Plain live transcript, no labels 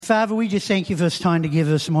Father, we just thank you for this time together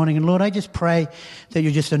this morning. And Lord, I just pray that you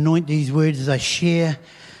just anoint these words as I share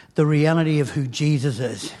the reality of who Jesus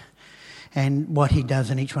is and what he does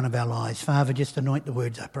in each one of our lives. Father, just anoint the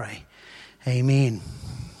words, I pray. Amen.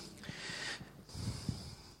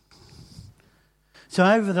 So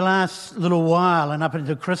over the last little while and up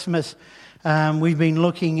until Christmas, we've been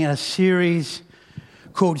looking at a series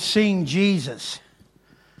called Seeing Jesus,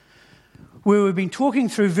 where we've been talking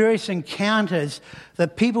through various encounters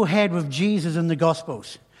that people had with Jesus in the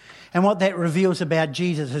Gospels and what that reveals about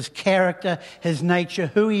Jesus, his character, his nature,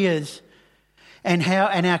 who he is, and how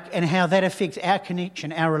that affects our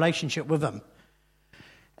connection, our relationship with him.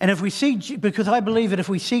 And if we see, because I believe that if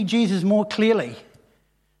we see Jesus more clearly,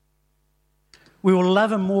 we will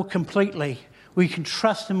love him more completely, we can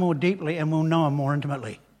trust him more deeply, and we'll know him more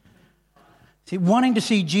intimately. See, wanting to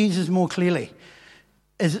see Jesus more clearly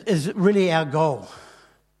is really our goal.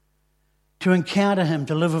 To encounter him,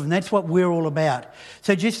 to live with him. That's what we're all about.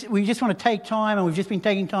 So we just want to take time, and we've just been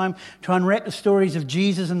taking time to unwrap the stories of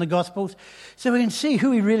Jesus in the Gospels so we can see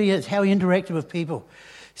who he really is, how he interacted with people.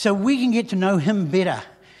 So we can get to know him better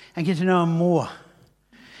and get to know him more.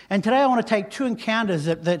 And today I want to take two encounters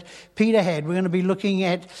that Peter had. We're going to be looking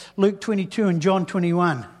at Luke 22 and John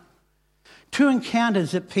 21. Two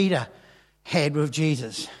encounters that Peter had with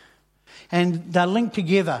Jesus. And they're linked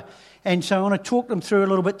together. And so I want to talk them through a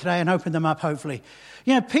little bit today and open them up, hopefully.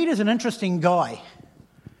 You know, Peter's an interesting guy.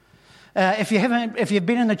 If you've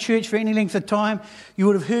been in the church for any length of time, you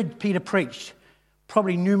would have heard Peter preach,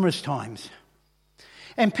 probably numerous times.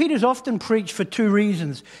 And Peter's often preached for two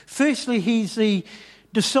reasons. Firstly, he's the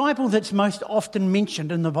disciple that's most often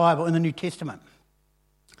mentioned in the Bible, in the New Testament.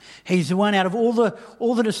 He's the one out of all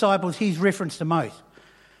the disciples he's referenced the most.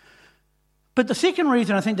 But the second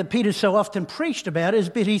reason I think that Peter's so often preached about is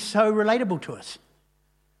that he's so relatable to us.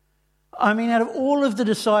 I mean, out of all of the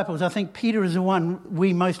disciples, I think Peter is the one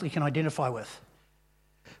we mostly can identify with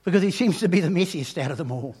because he seems to be the messiest out of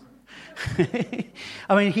them all.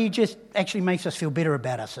 I mean, he just actually makes us feel better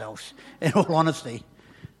about ourselves, in all honesty.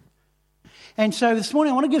 And so this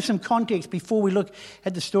morning I want to give some context before we look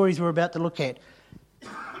at the stories we're about to look at.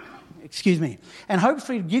 And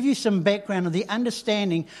hopefully give you some background of the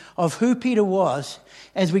understanding of who Peter was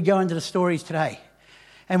as we go into the stories today.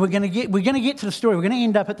 And we're going to get to the story. We're going to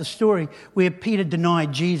end up at the story where Peter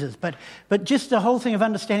denied Jesus. But just the whole thing of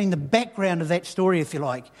understanding the background of that story, if you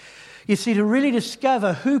like. You see, to really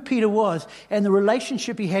discover who Peter was and the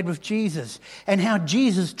relationship he had with Jesus and how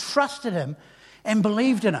Jesus trusted him and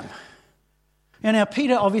believed in him. And now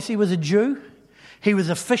Peter obviously was a Jew. He was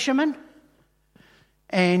a fisherman.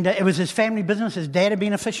 And it was his family business. His dad had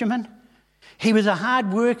been a fisherman. He was a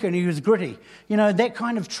hard worker and he was gritty. You know, that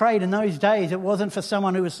kind of trade in those days, it wasn't for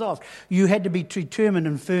someone who was soft. You had to be determined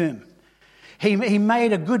and firm. He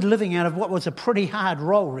made a good living out of what was a pretty hard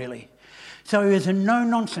role, really. So he was a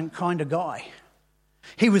no-nonsense kind of guy.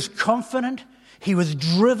 He was confident. He was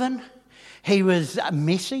driven. He was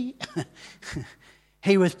messy.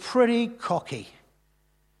 He was pretty cocky.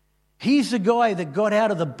 He's the guy that got out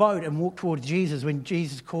of the boat and walked towards Jesus when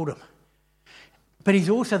Jesus called him. But he's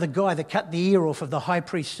also the guy that cut the ear off of the high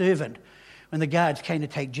priest's servant when the guards came to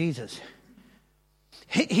take Jesus.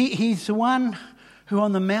 He's the one who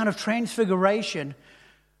on the Mount of Transfiguration,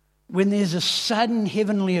 when there's a sudden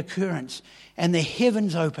heavenly occurrence and the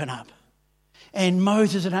heavens open up, and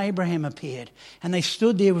Moses and Abraham appeared. And they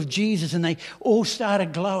stood there with Jesus and they all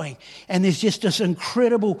started glowing. And there's just this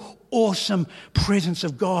incredible, awesome presence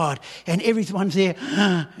of God. And everyone's there.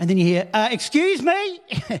 And then you hear, excuse me?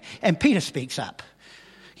 And Peter speaks up.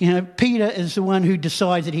 You know, Peter is the one who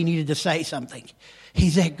decides that he needed to say something.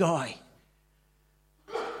 He's that guy.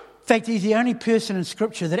 In fact, he's the only person in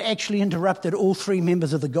Scripture that actually interrupted all three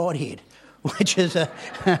members of the Godhead, which is a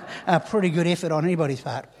pretty good effort on anybody's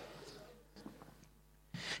part.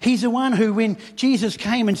 He's the one who, when Jesus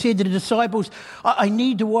came and said to the disciples, I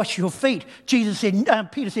need to wash your feet, Peter said,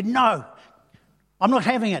 no, I'm not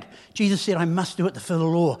having it. Jesus said, I must do it to fulfill the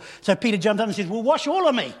law. So Peter jumped up and said, well, wash all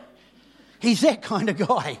of me. He's that kind of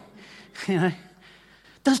guy. You know,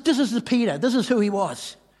 this is the Peter. This is who he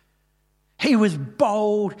was. He was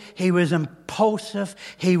bold. He was impulsive.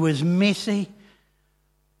 He was messy.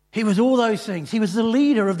 He was all those things. He was the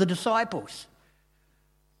leader of the disciples.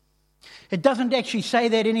 It doesn't actually say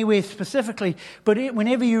that anywhere specifically, but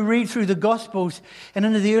whenever you read through the Gospels and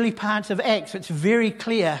into the early parts of Acts, it's very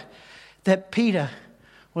clear that Peter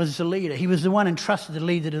was the leader. He was the one entrusted to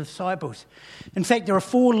lead the disciples. In fact, there are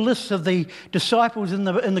 4 lists of the disciples in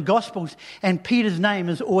the Gospels, and Peter's name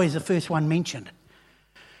is always the first one mentioned.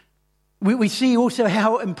 We see also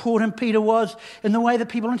how important Peter was in the way that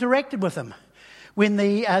people interacted with him. when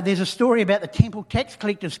there's a story about the temple tax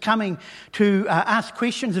collectors coming to ask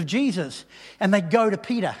questions of Jesus, and they go to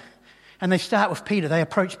Peter, and they start with Peter. They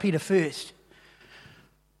approach Peter first.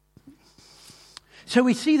 So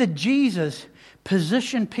we see that Jesus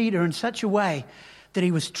positioned Peter in such a way that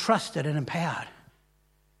he was trusted and empowered,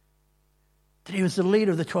 that he was the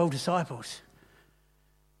leader of the 12 disciples.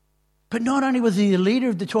 But not only was he the leader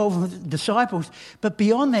of the 12 disciples, but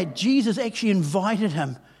beyond that, Jesus actually invited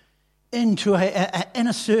him into an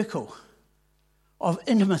inner circle of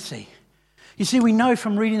intimacy. You see, we know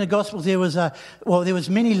from reading the Gospels there was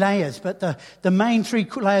many layers, but the main three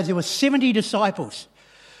layers, there were 70 disciples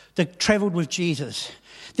that travelled with Jesus.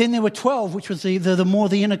 Then there were 12, which was the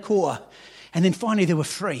inner core. And then finally there were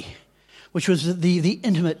 3, which was the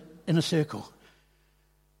intimate inner circle.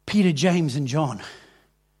 Peter, James and John.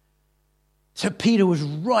 So Peter was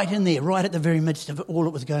right in there, right at the very midst of all that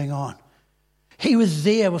was going on. He was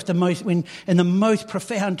there with in the most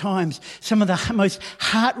profound times, some of the most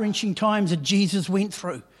heart-wrenching times that Jesus went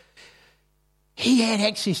through. He had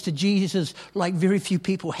access to Jesus like very few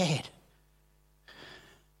people had.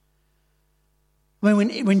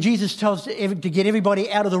 When Jesus tells to get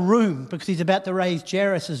everybody out of the room because he's about to raise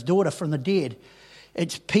Jairus' daughter from the dead,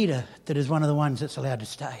 it's Peter that is one of the ones that's allowed to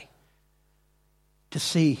stay, to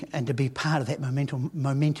see and to be part of that momentum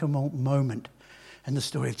moment in the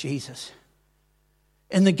story of Jesus.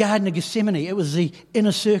 In the Garden of Gethsemane, it was the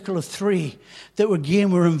inner circle of 3 that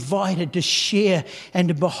again were invited to share and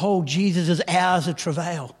to behold Jesus' hours of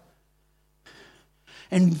travail.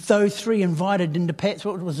 And those 3 invited into perhaps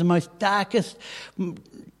what was the most darkest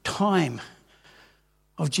time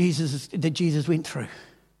of Jesus that Jesus went through.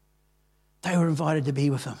 They were invited to be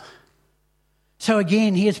with him. So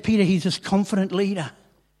again, here's Peter. He's this confident leader.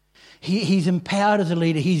 He's empowered as a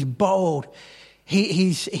leader. He's bold.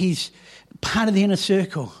 He's part of the inner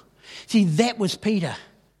circle. See, that was Peter.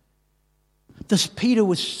 This Peter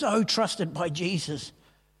was so trusted by Jesus.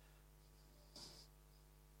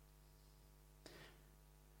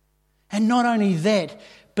 And not only that,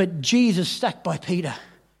 but Jesus stuck by Peter.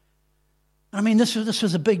 I mean, this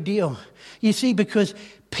was a big deal. You see, because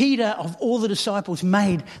Peter, of all the disciples,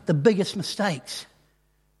 made the biggest mistakes.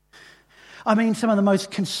 I mean, some of the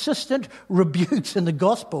most consistent rebukes in the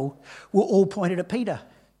gospel were all pointed at Peter.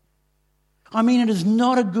 I mean, it is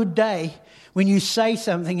not a good day when you say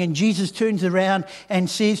something and Jesus turns around and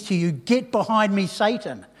says to you, "Get behind me,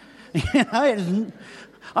 Satan." You know,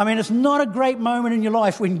 it's not a great moment in your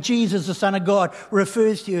life when Jesus, the Son of God,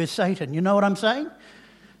 refers to you as Satan. You know what I'm saying?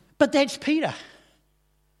 But that's Peter.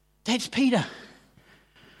 That's Peter.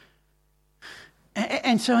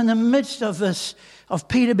 And so in the midst of this, of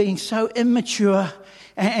Peter being so immature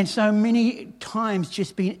and so many times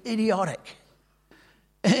just being idiotic,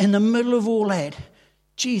 in the middle of all that,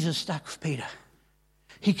 Jesus stuck with Peter.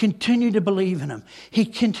 He continued to believe in him. He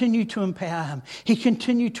continued to empower him. He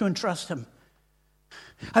continued to entrust him.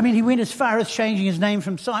 I mean, he went as far as changing his name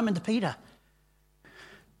from Simon to Peter.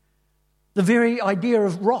 The very idea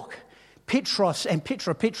of rock, Petros and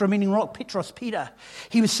Petra meaning rock, Petros, Peter.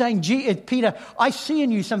 He was saying, Peter, I see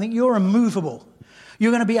in you something, you're immovable.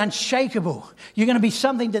 You're going to be unshakable. You're going to be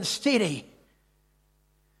something that's steady.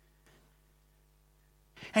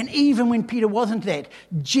 And even when Peter wasn't that,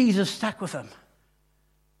 Jesus stuck with him.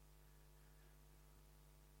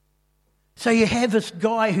 So you have this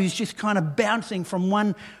guy who's just kind of bouncing from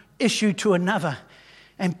one issue to another,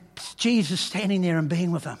 and Jesus standing there and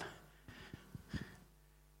being with him.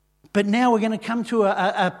 But now we're going to come to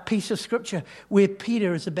a piece of scripture where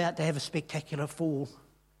Peter is about to have a spectacular fall.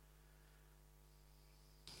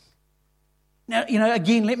 Now,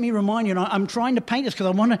 again, let me remind you, and I'm trying to paint this because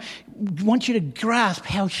I want you to grasp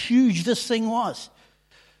how huge this thing was.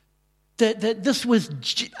 That this was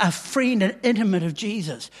a friend and intimate of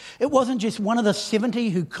Jesus. It wasn't just one of the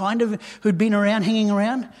 70 who'd been around, hanging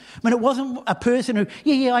around. I mean, it wasn't a person who,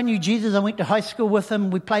 I knew Jesus. I went to high school with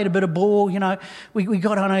him. We played a bit of ball, we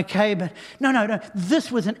got on okay. But no.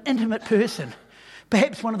 This was an intimate person.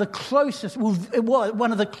 Perhaps one of the closest, it was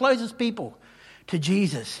one of the closest people to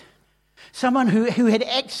Jesus. Someone who had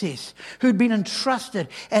access, who'd been entrusted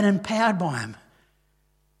and empowered by him.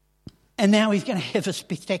 And now he's going to have a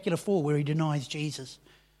spectacular fall where he denies Jesus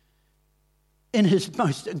in his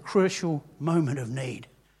most crucial moment of need.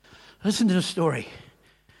 Listen to the story.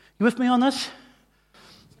 You with me on this?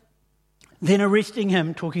 Then arresting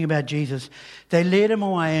him, talking about Jesus, they led him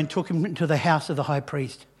away and took him to the house of the high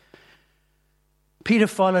priest. Peter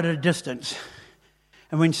followed at a distance.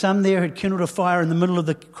 And when some there had kindled a fire in the middle of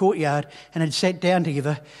the courtyard and had sat down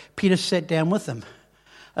together, Peter sat down with them.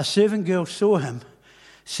 A servant girl saw him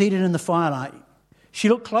seated in the firelight. She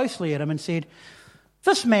looked closely at him and said,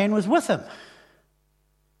 This man was with him.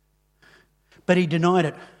 But he denied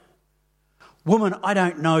it. Woman, I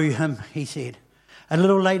don't know him, he said. A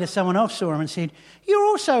little later, someone else saw him and said, you're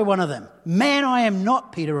also one of them. Man, I am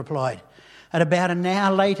not, Peter replied. And about an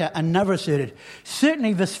hour later, another asserted,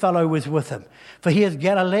 certainly this fellow was with him, for he is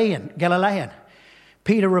Galilean.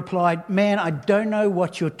 Peter replied, man, I don't know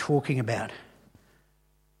what you're talking about.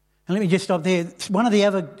 And let me just stop there. One of the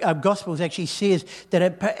other Gospels actually says that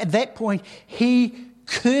at that point, he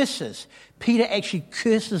curses. Peter actually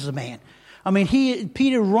curses the man. I mean,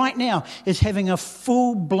 Peter right now is having a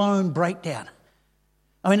full-blown breakdown.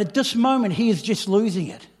 I mean, at this moment, he is just losing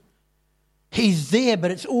it. He's there,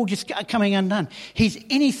 but it's all just coming undone. He's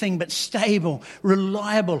anything but stable,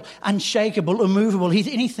 reliable, unshakable, immovable. He's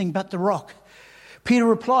anything but the rock. Peter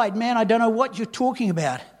replied, man, I don't know what you're talking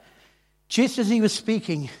about. Just as he was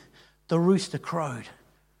speaking, the rooster crowed.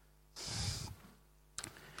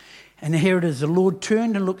 And here it is. The Lord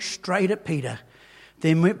turned and looked straight at Peter.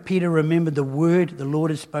 Then Peter remembered the word the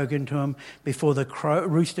Lord had spoken to him before the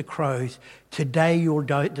rooster crows. Today you'll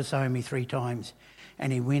disown me 3 times.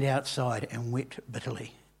 And he went outside and wept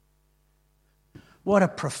bitterly. What a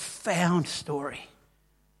profound story.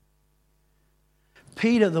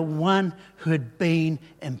 Peter, the one who had been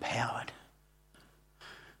empowered,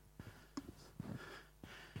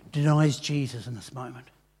 denies Jesus in this moment.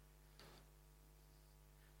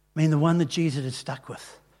 I mean, the one that Jesus had stuck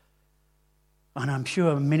with. And I'm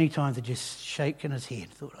sure many times he just shaken his head,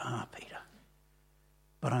 thought, Peter,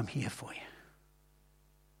 but I'm here for you.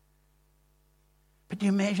 But do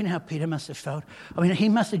you imagine how Peter must have felt? I mean, he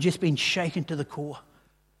must have just been shaken to the core.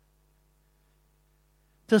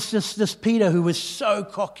 This Peter who was so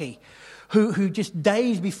cocky, who just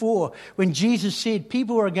days before, when Jesus said,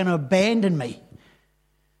 people are going to abandon me,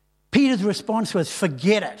 Peter's response was,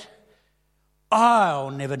 forget it.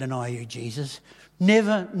 I'll never deny you, Jesus.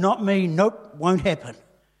 Never, not me, nope, won't happen.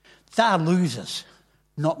 They're losers,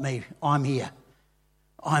 not me. I'm here.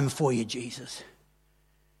 I'm for you, Jesus.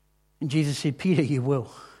 And Jesus said, Peter, you will.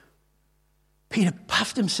 Peter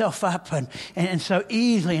puffed himself up and so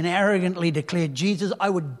easily and arrogantly declared, Jesus, I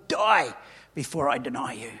would die before I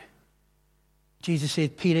deny you. Jesus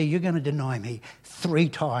said, Peter, you're going to deny me 3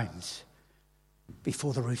 times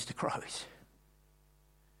before the rooster crows.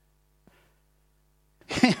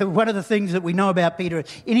 One of the things that we know about Peter is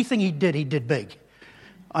anything he did big.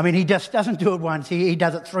 I mean, he just doesn't do it once. He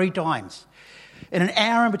does it 3 times. In an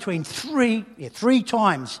hour in between, 3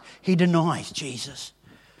 times he denies Jesus.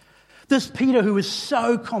 This Peter who was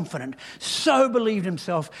so confident, so believed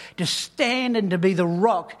himself to stand and to be the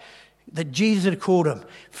rock that Jesus had called him,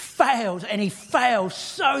 fails, and he fails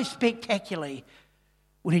so spectacularly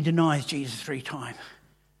when he denies Jesus 3 times.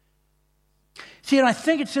 See, and I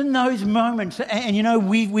think it's in those moments, and you know,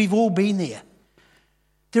 we've all been there.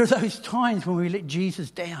 There are those times when we let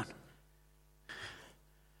Jesus down.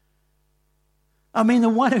 I mean, the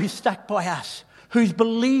one who's stuck by us, who's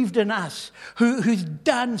believed in us, who's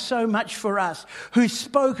done so much for us, who's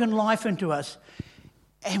spoken life into us,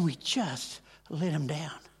 and we just let him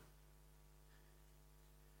down.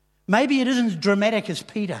 Maybe it isn't as dramatic as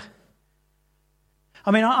Peter.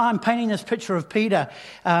 I mean, I'm painting this picture of Peter,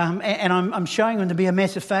 and I'm showing him to be a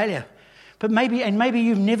massive failure. But maybe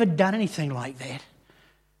you've never done anything like that.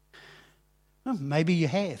 Well, maybe you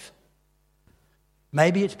have.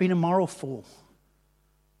 Maybe it's been a moral fall.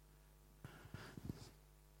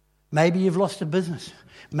 Maybe you've lost a business.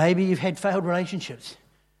 Maybe you've had failed relationships.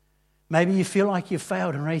 Maybe you feel like you've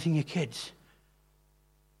failed in raising your kids.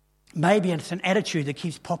 Maybe it's an attitude that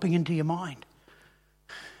keeps popping into your mind.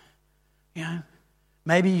 You know,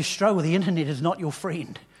 maybe you struggle. The internet is not your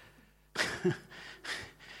friend.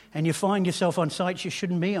 And you find yourself on sites you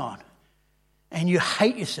shouldn't be on. And you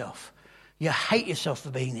hate yourself. You hate yourself for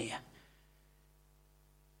being there.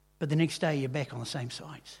 But the next day you're back on the same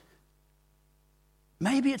sites.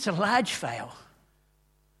 Maybe it's a large fail.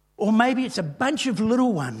 Or maybe it's a bunch of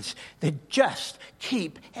little ones that just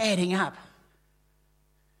keep adding up.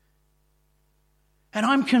 And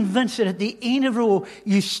I'm convinced that at the end of it all,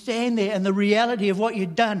 you stand there and the reality of what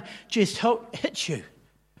you've done just hits you,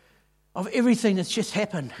 of everything that's just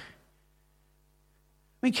happened.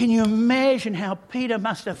 I mean, can you imagine how Peter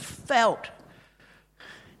must have felt?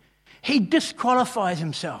 He disqualifies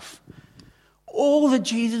himself. All that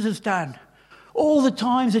Jesus has done, all the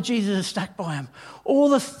times that Jesus has stuck by him, all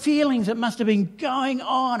the feelings that must have been going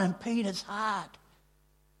on in Peter's heart.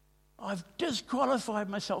 I've disqualified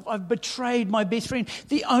myself. I've betrayed my best friend,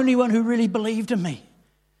 the only one who really believed in me.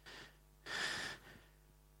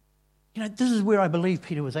 You know, this is where I believe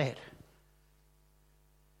Peter was at.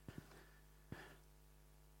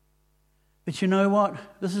 But you know what?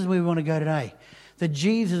 This is where we want to go today. That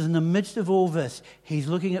Jesus, in the midst of all this, he's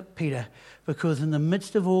looking at Peter, because in the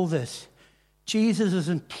midst of all this, Jesus is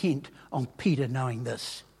intent on Peter knowing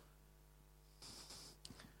this.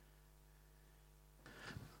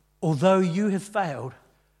 Although you have failed,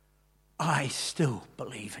 I still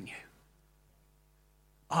believe in you.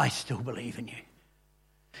 I still believe in you.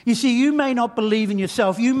 You see, you may not believe in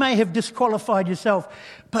yourself. You may have disqualified yourself.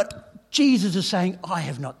 But Jesus is saying, I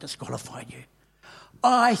have not disqualified you.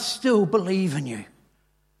 I still believe in you.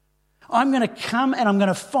 I'm going to come and I'm going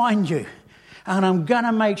to find you. And I'm going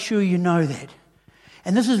to make sure you know that.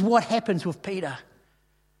 And this is what happens with Peter.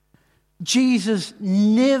 Jesus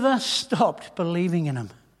never stopped believing in him.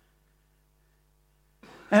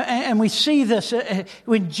 And we see this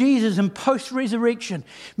when Jesus, in post-resurrection,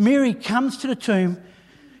 Mary comes to the tomb.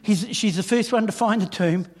 She's the first one to find the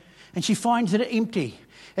tomb, and she finds it empty,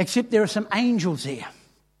 except there are some angels there.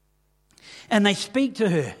 And they speak to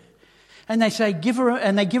her, and they say, give her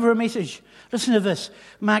a message. Listen to this,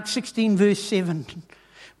 Mark 16, verse 7.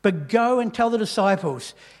 But go and tell the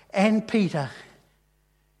disciples and Peter,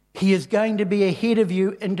 he is going ahead of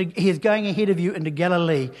you into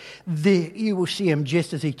Galilee. There you will see him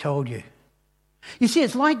just as he told you. You see,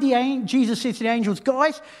 it's like Jesus says to the angels,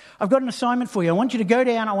 guys, I've got an assignment for you. I want you to go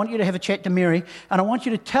down. I want you to have a chat to Mary. And I want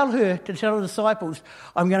you to tell the disciples,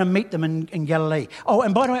 I'm going to meet them in Galilee. Oh,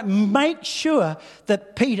 and by the way, make sure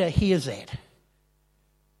that Peter hears that.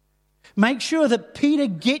 Make sure that Peter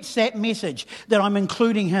gets that message, that I'm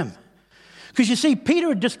including him. Because you see, Peter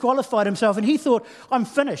had disqualified himself and he thought, I'm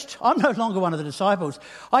finished. I'm no longer one of the disciples.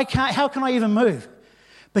 How can I even move?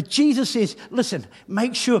 But Jesus says, listen,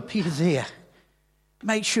 make sure Peter's there.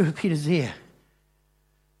 Make sure Peter's there.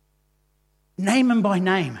 Name him by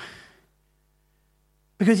name.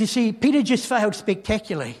 Because you see, Peter just failed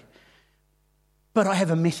spectacularly. But I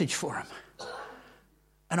have a message for him.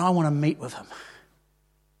 And I want to meet with him.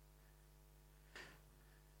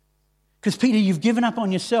 Because Peter, you've given up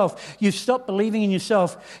on yourself. You've stopped believing in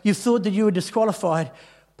yourself. You've thought that you were disqualified.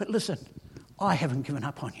 But listen, I haven't given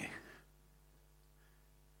up on you.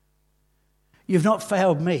 You've not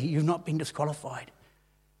failed me. You've not been disqualified.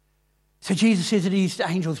 So Jesus says to these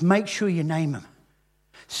angels, make sure you name him.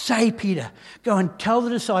 Say, Peter, go and tell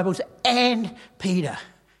the disciples and Peter,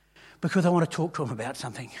 because I want to talk to him about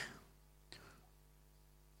something.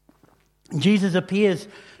 And Jesus appears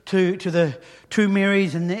to the two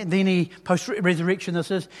Marys, and then he, post-resurrection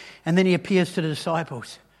this is, and then he appears to the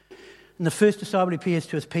disciples. And the first disciple he appears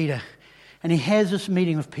to is Peter. And he has this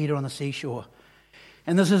meeting with Peter on the seashore.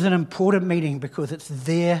 And this is an important meeting because it's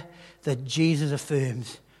there that Jesus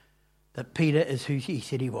affirms that Peter is who he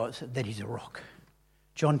said he was, that he's a rock.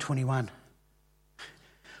 John 21.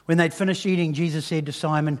 When they'd finished eating, Jesus said to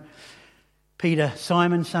Simon, Peter,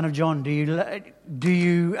 Simon, son of John, do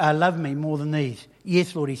you love me more than these?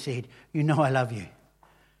 Yes, Lord, he said, you know I love you.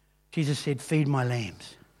 Jesus said, feed my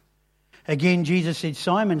lambs. Again, Jesus said,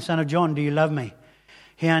 Simon, son of John, do you love me?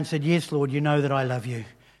 He answered, yes, Lord, you know that I love you.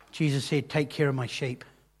 Jesus said, take care of my sheep.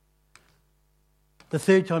 The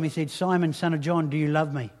third time he said, Simon, son of John, do you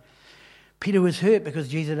love me? Peter was hurt because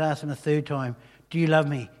Jesus asked him the third time, do you love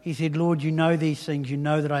me? He said, Lord, you know these things. You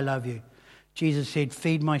know that I love you. Jesus said,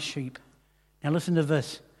 feed my sheep. Now listen to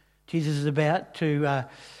this. Jesus is about to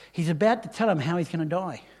tell him how he's going to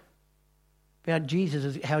die. About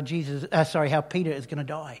how Peter is going to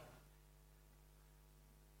die.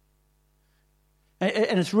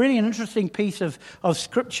 And it's really an interesting piece of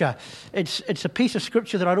scripture. It's a piece of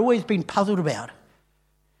scripture that I'd always been puzzled about.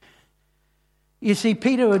 You see,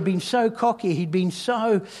 Peter had been so cocky. He'd been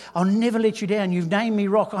so, I'll never let you down. You've named me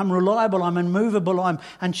rock. I'm reliable. I'm immovable. I'm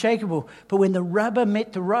unshakable. But when the rubber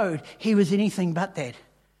met the road, he was anything but that.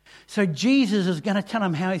 So Jesus is going to tell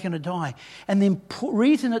him how he's going to die. And the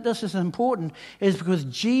reason that this is important is because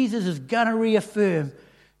Jesus is going to reaffirm,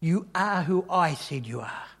 you are who I said you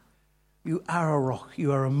are. You are a rock.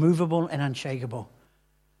 You are immovable and unshakable.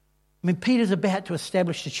 I mean, Peter's about to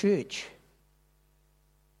establish the church.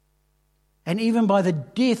 And even by the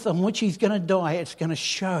death on which he's going to die, it's going to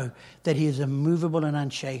show that he is immovable and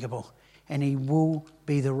unshakable. And he will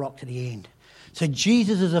be the rock to the end. So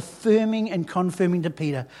Jesus is affirming and confirming to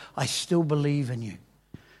Peter, I still believe in you.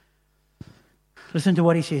 Listen to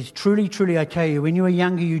what he says. Truly, truly, I tell you, when you were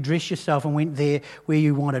younger, you dressed yourself and went there where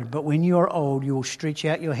you wanted. But when you are old, you will stretch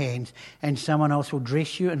out your hands and someone else will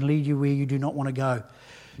dress you and lead you where you do not want to go.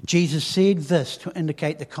 Jesus said this to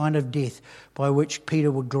indicate the kind of death by which Peter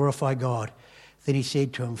would glorify God. Then he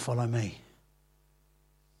said to him, follow me.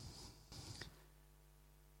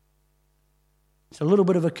 It's a little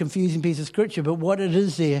bit of a confusing piece of scripture, but what it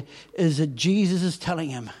is there is that Jesus is telling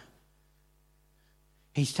him,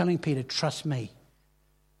 He's telling Peter, trust me.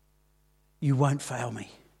 You won't fail me.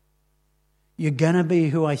 You're going to be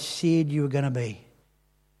who I said you were going to be.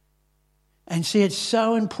 And see, it's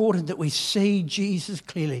so important that we see Jesus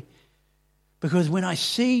clearly. Because when I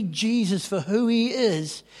see Jesus for who he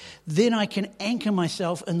is, then I can anchor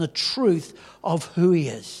myself in the truth of who he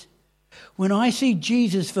is. When I see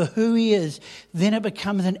Jesus for who he is, then it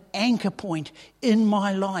becomes an anchor point in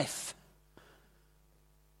my life.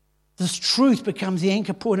 This truth becomes the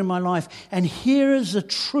anchor point in my life. And here is the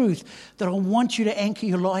truth that I want you to anchor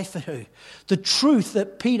your life to. The truth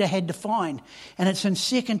that Peter had to find. And it's in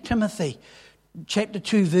 2 Timothy chapter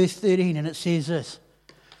 2, verse 13. And it says this.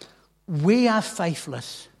 We are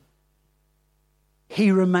faithless. He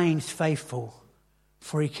remains faithful,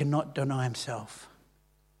 for he cannot deny himself.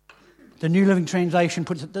 The New Living Translation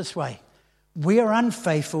puts it this way. We are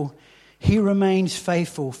unfaithful. He remains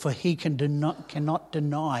faithful, for he cannot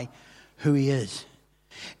deny who he is.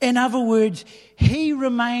 In other words, he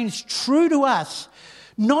remains true to us,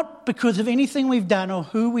 not because of anything we've done or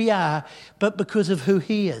who we are, but because of who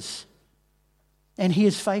he is. And he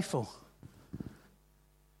is faithful.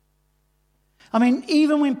 I mean,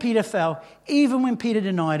 even when Peter fell, even when Peter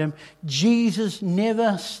denied him, Jesus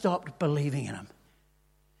never stopped believing in him.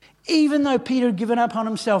 Even though Peter had given up on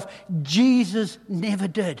himself, Jesus never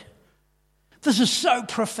did. This is so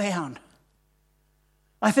profound.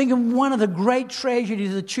 I think one of the great tragedies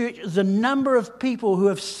of the church is the number of people who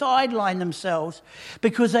have sidelined themselves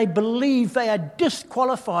because they believe they are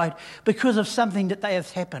disqualified because of something that they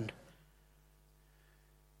have happened.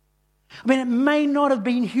 I mean, it may not have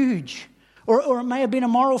been huge, or it may have been a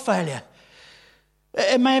moral failure.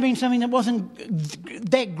 It may have been something that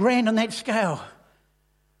wasn't that grand on that scale.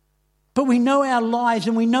 But we know our lives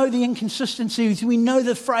and we know the inconsistencies, we know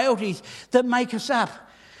the frailties that make us up.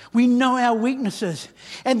 We know our weaknesses.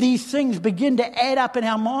 And these things begin to add up in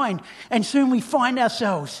our mind. And soon we find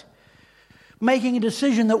ourselves making a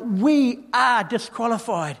decision that we are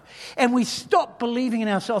disqualified. And we stop believing in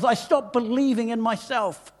ourselves. I stop believing in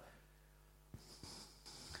myself.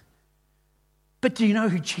 But do you know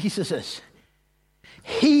who Jesus is?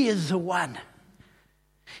 He is the one.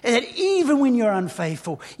 And that even when you're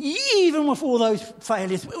unfaithful, even with all those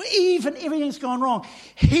failures, even everything's gone wrong,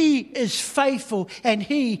 he is faithful and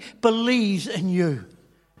he believes in you.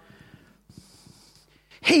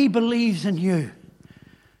 He believes in you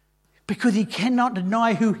because he cannot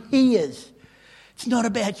deny who he is. It's not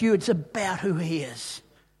about you, it's about who he is.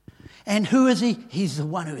 And who is he? He's the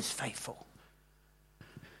one who is faithful.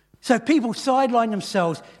 So people sideline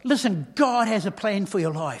themselves. Listen, God has a plan for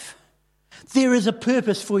your life. There is a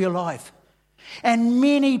purpose for your life. And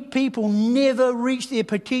many people never reach their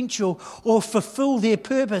potential or fulfill their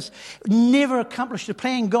purpose, never accomplish the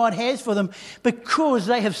plan God has for them because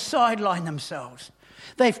they have sidelined themselves.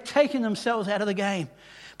 They've taken themselves out of the game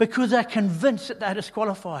because they're convinced that they're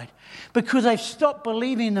disqualified, because they've stopped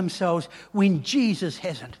believing in themselves when Jesus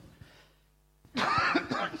hasn't.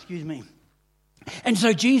 Excuse me. And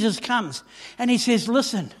so Jesus comes and he says,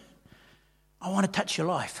 listen, I want to touch your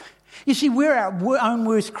life. You see, we're our own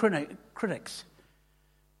worst critics.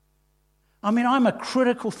 I mean, I'm a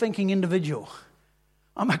critical thinking individual.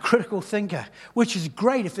 I'm a critical thinker, which is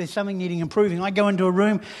great if there's something needing improving. I go into a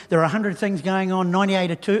room, there are 100 things going on,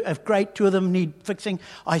 98 are great, 2 of them need fixing.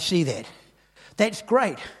 I see that. That's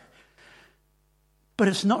great. But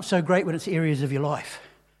it's not so great when it's areas of your life.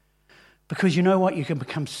 Because you know what? You can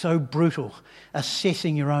become so brutal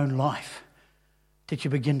assessing your own life that you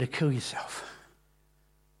begin to kill yourself.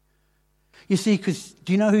 You see, because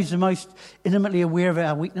do you know who's the most intimately aware of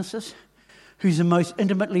our weaknesses? Who's the most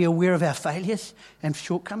intimately aware of our failures and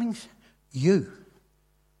shortcomings? You.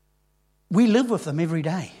 We live with them every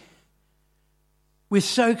day. We're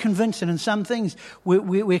so convinced, and in some things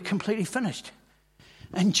we're completely finished.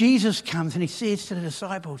 And Jesus comes and he says to the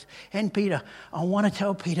disciples and Peter, I want to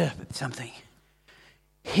tell Peter something.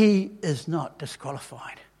 He is not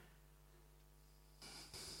disqualified.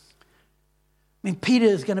 I mean, Peter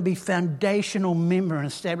is going to be foundational member in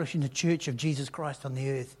establishing the church of Jesus Christ on the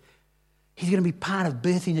earth. He's going to be part of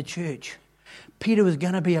birthing the church. Peter was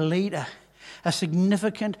going to be a leader, a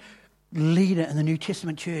significant leader in the New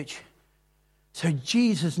Testament church. So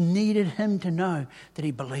Jesus needed him to know that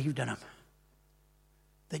he believed in him.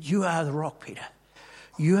 That you are the rock, Peter.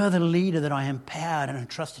 You are the leader that I empowered and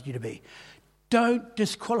entrusted you to be. Don't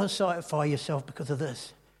disqualify yourself because of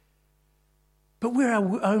this. But we're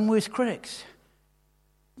our own worst critics.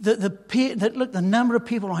 The number of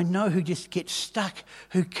people I know who just get stuck,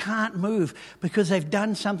 who can't move because they've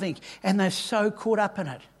done something and they're so caught up in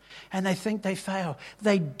it and they think they fail.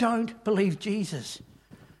 They don't believe Jesus.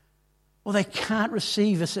 or they can't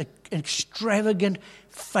receive this extravagant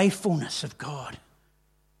faithfulness of God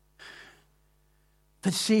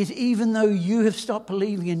that says, even though you have stopped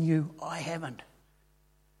believing in you, I haven't.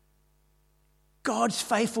 God's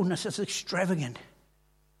faithfulness is extravagant.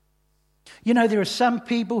 You know, there are some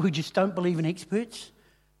people who just don't believe in experts.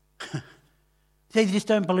 They just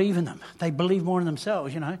don't believe in them. They believe more in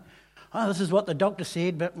themselves, you know. Oh, this is what the doctor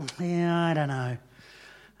said, but yeah, I don't know.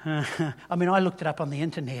 I mean, I looked it up on the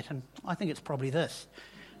internet, and I think it's probably this.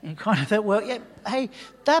 And kind of thought, well, yeah, hey,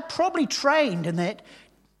 they're probably trained in that.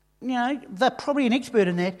 You know, they're probably an expert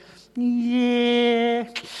in that. Yeah,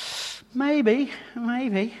 maybe.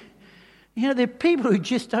 You know, there are people who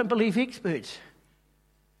just don't believe experts.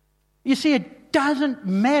 You see, it doesn't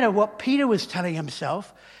matter what Peter was telling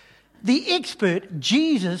himself. The expert,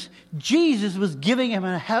 Jesus was giving him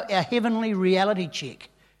a heavenly reality check.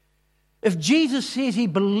 If Jesus says he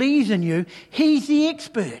believes in you, he's the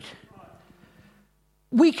expert.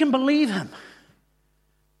 We can believe him.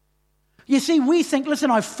 You see, we think, listen,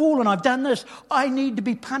 I've fallen, I've done this, I need to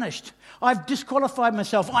be punished. I've disqualified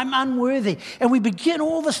myself, I'm unworthy. And we begin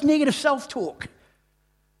all this negative self-talk.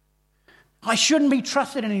 I shouldn't be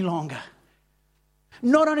trusted any longer.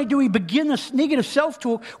 Not only do we begin this negative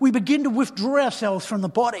self-talk, we begin to withdraw ourselves from the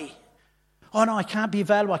body. Oh no, I can't be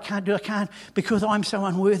available, I can't because I'm so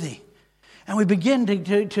unworthy. And we begin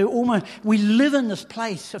to almost, we live in this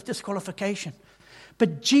place of disqualification.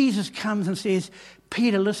 But Jesus comes and says,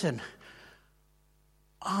 Peter, listen,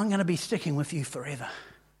 I'm going to be sticking with you forever.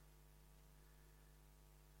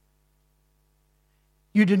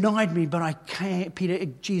 You denied me, but I can't.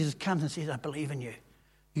 Jesus comes and says, I believe in you.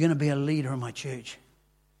 You're going to be a leader in my church.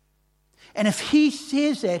 And if he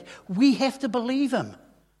says that, we have to believe him.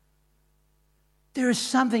 There is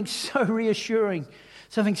something so reassuring,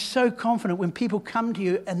 something so confident when people come to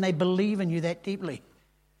you and they believe in you that deeply.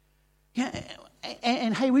 Yeah,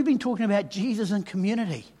 and hey, we've been talking about Jesus and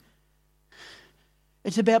community.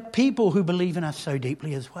 It's about people who believe in us so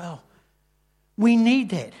deeply as well. We need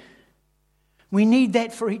that. We need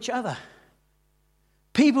that for each other.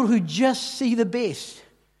 People who just see the best.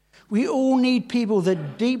 We all need people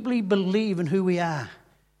that deeply believe in who we are.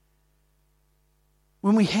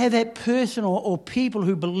 When we have that person or people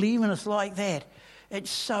who believe in us like that, it's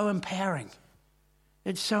so empowering.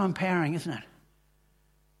 It's so empowering, isn't it?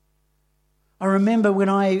 I remember when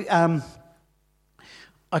I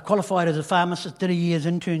qualified as a pharmacist, did a year's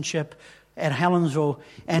internship at Helensville.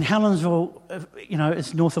 And Helensville, you know,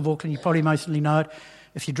 it's north of Auckland. You probably mostly know it.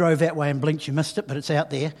 If you drove that way and blinked, you missed it, but it's out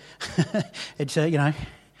there. It's a, you know,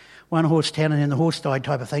 one horse town and then the horse died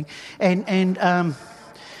type of thing. And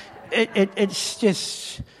it's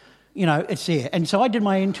just, you know, it's there. And so I did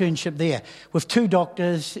my internship there with 2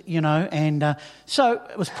 doctors, you know, and so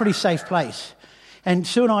it was a pretty safe place. And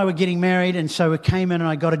Sue and I were getting married, and so we came in and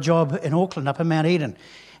I got a job in Auckland up in Mount Eden.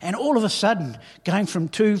 And all of a sudden, going from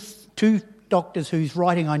two doctors whose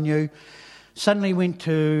writing I knew, suddenly went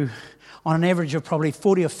to, on an average of probably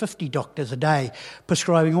 40 or 50 doctors a day,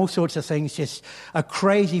 prescribing all sorts of things, just a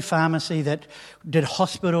crazy pharmacy that did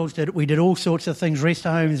hospitals, we did all sorts of things, rest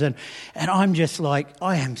homes, and I'm just like,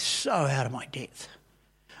 I am so out of my depth.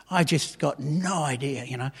 I just got no idea,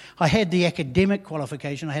 you know. I had the academic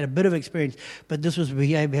qualification, I had a bit of experience, but this was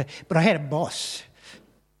behaviour. But I had a boss,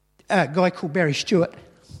 a guy called Barry Stewart,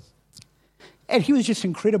 and he was just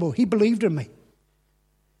incredible. He believed in me.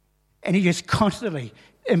 And he just constantly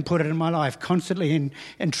inputted in my life, constantly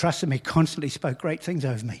entrusted me, constantly spoke great things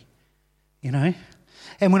over me, you know.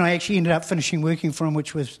 And when I actually ended up finishing working for him,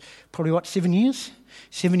 which was probably, 7 years?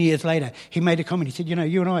 7 years later, he made a comment. He said, you know,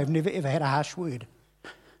 you and I have never ever had a harsh word.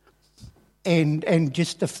 And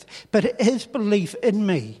just but his belief in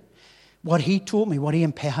me, what he taught me, what he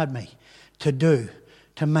empowered me to do,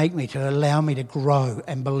 to make me, to allow me to grow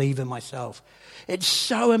and believe in myself. It's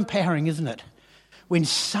so empowering, isn't it? When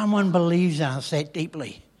someone believes in us that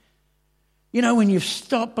deeply. You know, when you've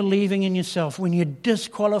stopped believing in yourself, when you're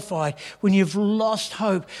disqualified, when you've lost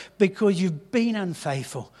hope because you've been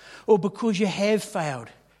unfaithful or because you have failed,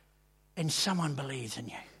 and someone believes in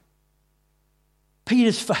you.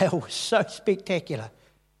 Peter's fail was so spectacular.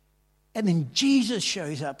 And then Jesus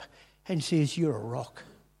shows up and says, you're a rock.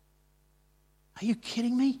 Are you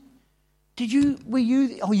kidding me? You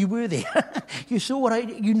were there. You saw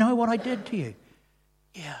you know what I did to you.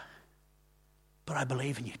 Yeah. But I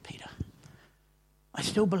believe in you, Peter. I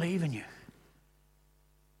still believe in you.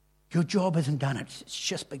 Your job isn't done. It's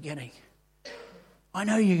just beginning. I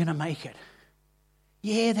know you're going to make it.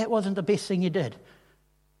 Yeah, that wasn't the best thing you did.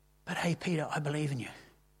 But hey, Peter, I believe in you.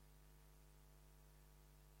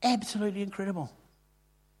 Absolutely incredible.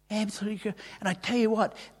 Absolutely. And I tell you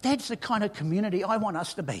what, that's the kind of community I want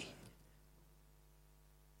us to be.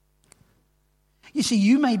 You see,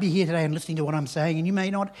 you may be here today and listening to what I'm saying, and you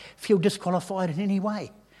may not feel disqualified in any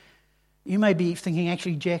way. You may be thinking,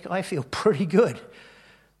 actually, Jack, I feel pretty good.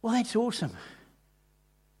 Well, that's awesome.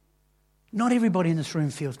 Not everybody in this room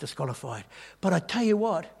feels disqualified. But I tell you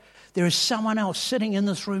what, there is someone else sitting in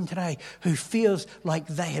this room today who feels like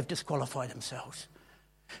they have disqualified themselves,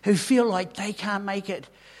 who feel like they can't make it.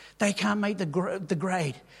 They can't make the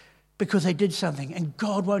grade because they did something, and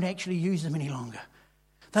God won't actually use them any longer.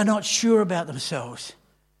 They're not sure about themselves.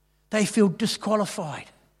 They feel disqualified.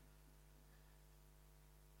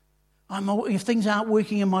 If things aren't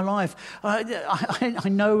working in my life, I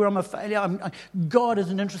know I'm a failure. God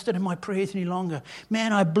isn't interested in my prayers any longer.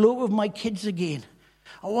 Man, I blew it with my kids again.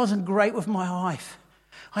 I wasn't great with my wife.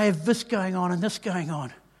 I have this going on and this going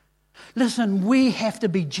on. Listen, we have to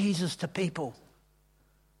be Jesus to people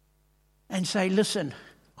and say, listen,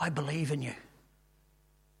 I believe in you.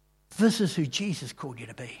 This is who Jesus called you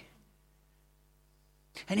to be.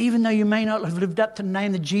 And even though you may not have lived up to the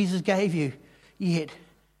name that Jesus gave you yet,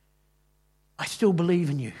 I still believe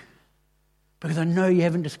in you because I know you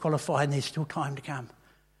haven't disqualified and there's still time to come.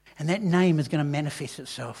 And that name is going to manifest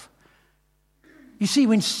itself. You see,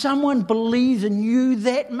 when someone believes in you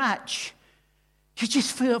that much, you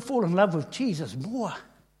just fall in love with Jesus more.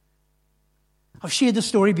 I've shared this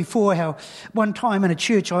story before, how one time in a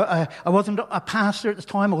church, I wasn't a pastor at this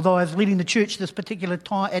time, although I was leading the church at this particular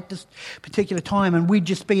time, and we'd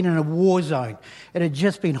just been in a war zone. It had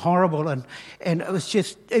just been horrible, and it was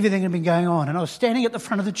just, everything had been going on. And I was standing at the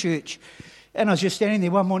front of the church, and I was just standing there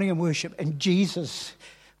one morning in worship, and Jesus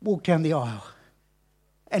walked down the aisle,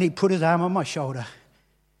 and he put his arm on my shoulder,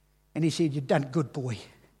 and he said, "You've done good, boy.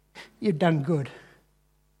 You've done good."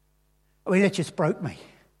 I mean, that just broke me.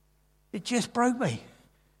 It just broke me. It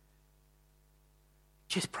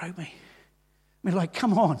just broke me. I mean, like,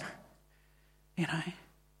 come on. You know,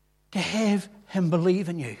 to have him believe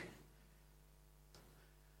in you.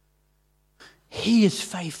 He is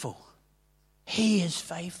faithful. He is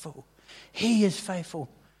faithful. He is faithful.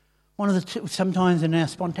 One of the sometimes in our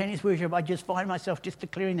spontaneous worship, I just find myself just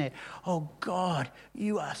declaring that. Oh, God,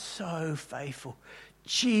 you are so faithful.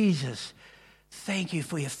 Jesus, thank you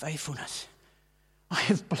for your faithfulness. I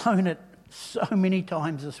have blown it so many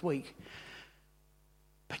times this week.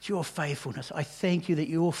 But your faithfulness, I thank you that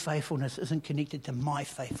your faithfulness isn't connected to my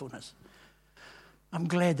faithfulness. I'm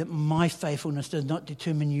glad that my faithfulness does not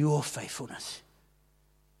determine your faithfulness.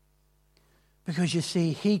 Because you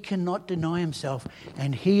see, he cannot deny himself,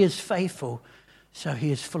 and he is faithful, so he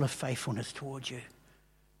is full of faithfulness towards you.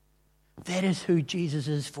 That is who Jesus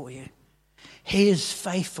is for you. He is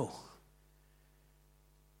faithful.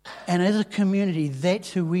 And as a community,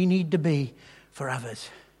 that's who we need to be for others.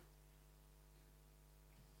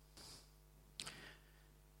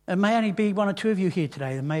 It may only be one or two of you here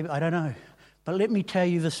today, and maybe, I don't know. But let me tell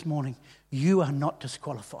you this morning, you are not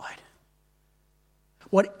disqualified.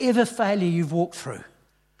 Whatever failure you've walked through,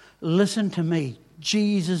 listen to me,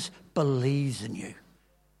 Jesus believes in you.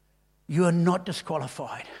 You are not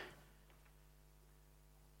disqualified.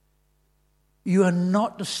 You are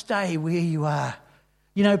not to stay where you are.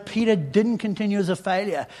 You know, Peter didn't continue as a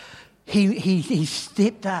failure. He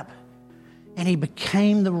stepped up and he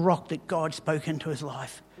became the rock that God spoke into his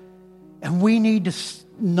life. And we need to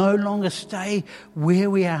no longer stay where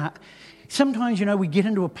we are. Sometimes, you know, we get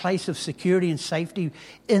into a place of security and safety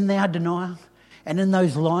in our denial and in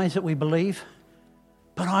those lies that we believe.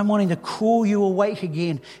 But I'm wanting to call you awake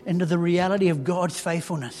again into the reality of God's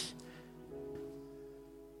faithfulness.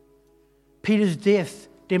 Peter's death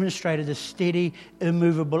demonstrated the steady,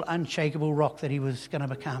 immovable, unshakable rock that he was going to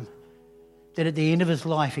become. That at the end of his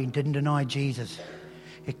life, he didn't deny Jesus.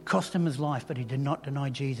 It cost him his life, but he did not deny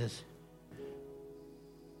Jesus.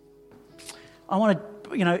 I want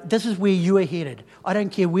to, you know, this is where you are headed. I don't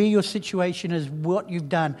care where your situation is, what you've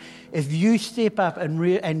done. If you step up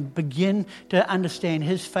and begin to understand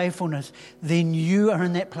his faithfulness, then you are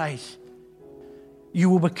in that place. You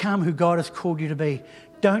will become who God has called you to be.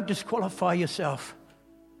 Don't disqualify yourself.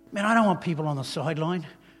 Man, I don't want people on the sideline.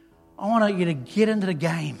 I want you to get into the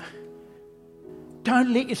game.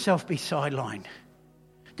 Don't let yourself be sidelined.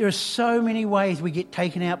 There are so many ways we get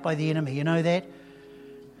taken out by the enemy. You know that?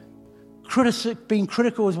 Being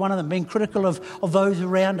critical is one of them. Being critical of those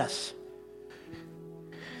around us.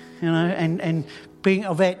 You know, and being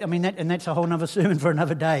of that, I mean, and that's a whole other sermon for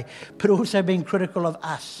another day. But also being critical of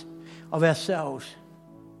us, of ourselves.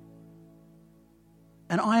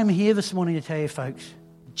 And I am here this morning to tell you, folks,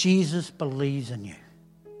 Jesus believes in you.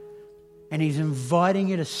 And He's inviting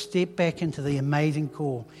you to step back into the amazing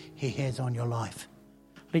call He has on your life.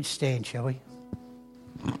 Let's stand, shall we?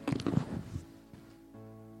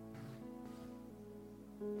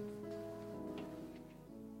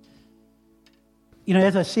 You know,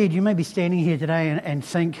 as I said, you may be standing here today and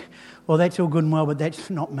think, well, that's all good and well, but that's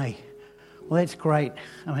not me. Well, that's great.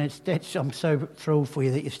 I mean, I'm so thrilled for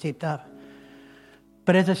you that you stepped up.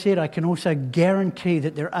 But as I said, I can also guarantee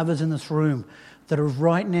that there are others in this room that are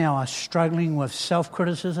right now are struggling with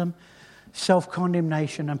self-criticism,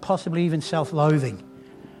 self-condemnation, and possibly even self-loathing.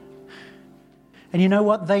 And you know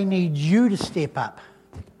what? They need you to step up.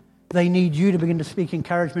 They need you to begin to speak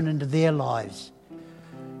encouragement into their lives,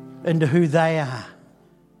 into who they are.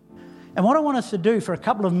 And what I want us to do for a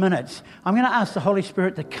couple of minutes, I'm going to ask the Holy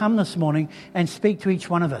Spirit to come this morning and speak to each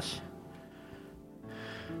one of us.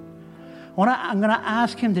 I'm going to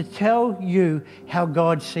ask Him to tell you how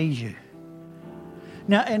God sees you.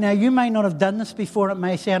 Now, you may not have done this before. It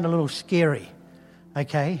may sound a little scary,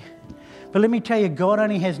 okay? But let me tell you, God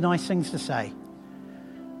only has nice things to say.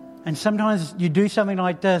 And sometimes you do something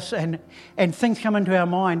like this and things come into our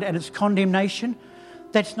mind and it's condemnation.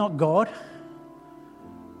 That's not God.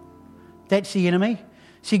 That's the enemy.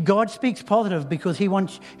 See, God speaks positive because He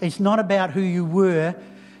wants, it's not about who you were.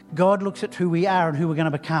 God looks at who we are and who we're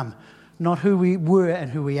going to become. Not who we were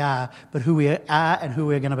and who we are, but who we are and who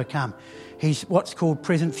we're going to become. He's what's called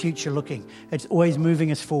present future looking. It's always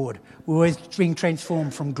moving us forward. We're always being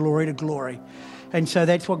transformed from glory to glory. And so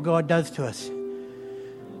that's what God does to us.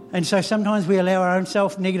 And so sometimes we allow our own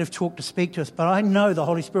self-negative talk to speak to us. But I know the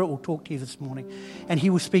Holy Spirit will talk to you this morning. And He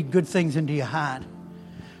will speak good things into your heart.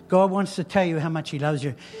 God wants to tell you how much He loves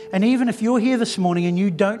you. And even if you're here this morning and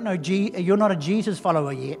you don't know, you're not a Jesus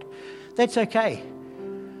follower yet, that's okay.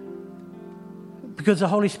 Because the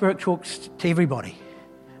Holy Spirit talks to everybody.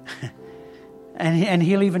 And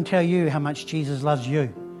He'll even tell you how much Jesus loves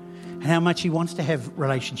you and how much He wants to have a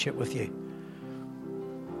relationship with you.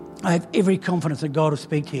 I have every confidence that God will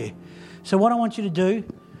speak to you. So what I want you to do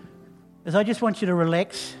is I just want you to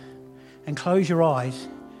relax and close your eyes.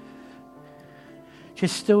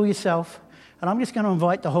 Just still yourself. And I'm just going to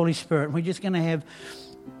invite the Holy Spirit. We're just going to have,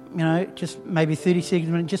 just maybe 30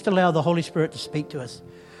 seconds, just allow the Holy Spirit to speak to us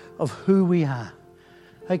of who we are.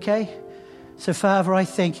 Okay? So, Father, I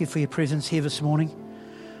thank You for Your presence here this morning.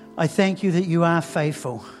 I thank You that You are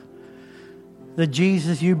faithful. That,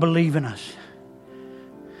 Jesus, You believe in us.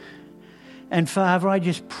 And, Father, I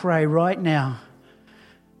just pray right now,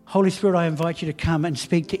 Holy Spirit, I invite You to come and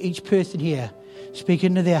speak to each person here. Speak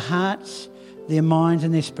into their hearts, their minds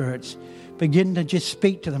and their spirits. Begin to just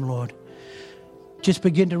speak to them, Lord. Just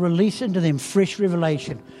begin to release into them fresh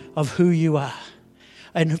revelation of who You are.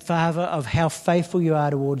 And, Father, of how faithful You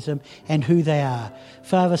are towards them and who they are.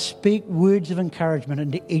 Father, speak words of encouragement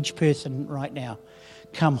into each person right now.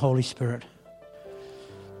 Come, Holy Spirit.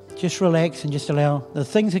 Just relax and just allow the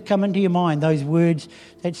things that come into your mind, those words,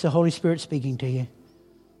 that's the Holy Spirit speaking to you.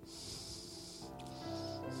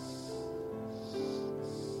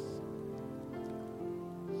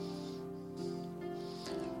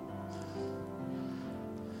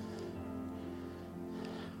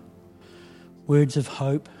 Words of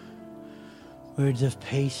hope, words of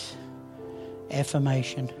peace,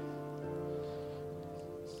 affirmation,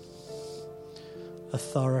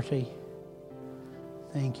 authority.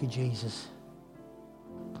 Thank You, Jesus.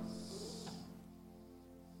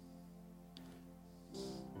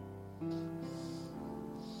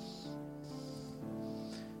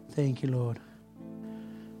 Thank You, Lord.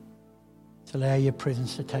 To allow Your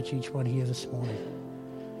presence to touch each one here this morning.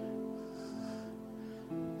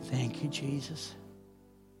 Thank You, Jesus.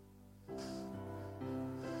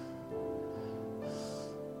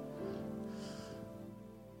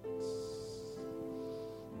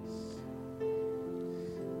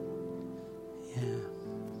 Yeah.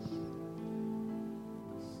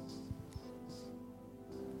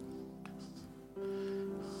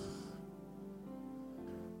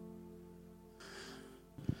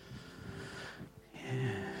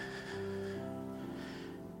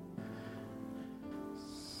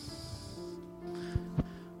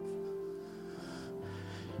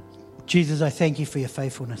 Jesus, I thank You for Your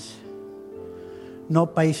faithfulness.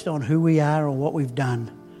 Not based on who we are or what we've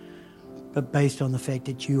done, but based on the fact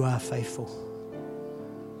that You are faithful.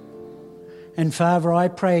 And Father, I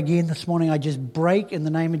pray again this morning, I just break in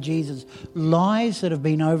the name of Jesus lies that have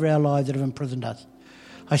been over our lives that have imprisoned us.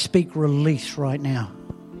 I speak release right now.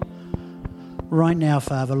 Right now,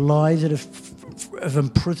 Father, lies that have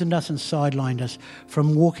imprisoned us and sidelined us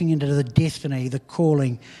from walking into the destiny, the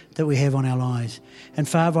calling that we have on our lives. And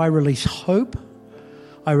Father, I release hope.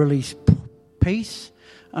 I release peace.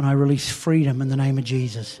 And I release freedom in the name of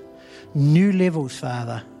Jesus. New levels,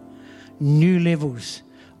 Father. New levels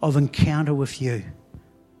of encounter with you.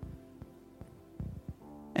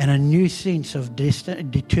 And a new sense of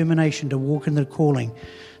determination to walk in the calling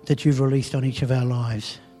that you've released on each of our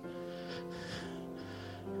lives.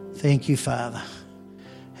 Thank you, Father.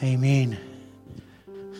 Amen.